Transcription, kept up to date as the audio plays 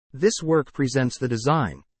This work presents the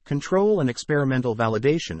design, control and experimental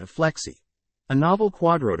validation of Flexy, a novel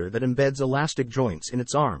quadrotor that embeds elastic joints in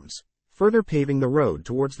its arms, further paving the road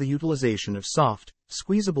towards the utilization of soft,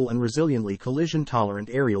 squeezable and resiliently collision-tolerant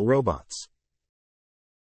aerial robots.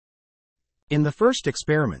 In the first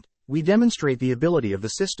experiment, we demonstrate the ability of the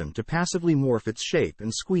system to passively morph its shape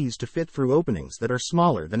and squeeze to fit through openings that are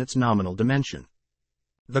smaller than its nominal dimension.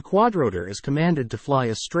 The quadrotor is commanded to fly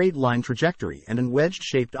a straight-line trajectory and an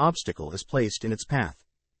wedge-shaped obstacle is placed in its path.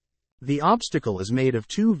 The obstacle is made of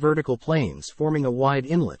two vertical planes forming a wide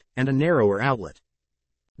inlet and a narrower outlet.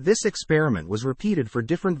 This experiment was repeated for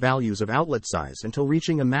different values of outlet size until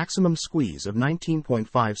reaching a maximum squeeze of 19.5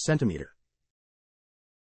 cm.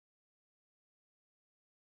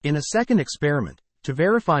 In a second experiment, to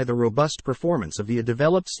verify the robust performance of the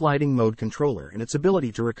developed sliding mode controller and its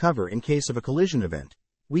ability to recover in case of a collision event,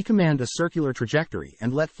 we command a circular trajectory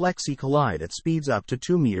and let Flexy collide at speeds up to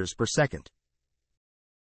 2 meters per second.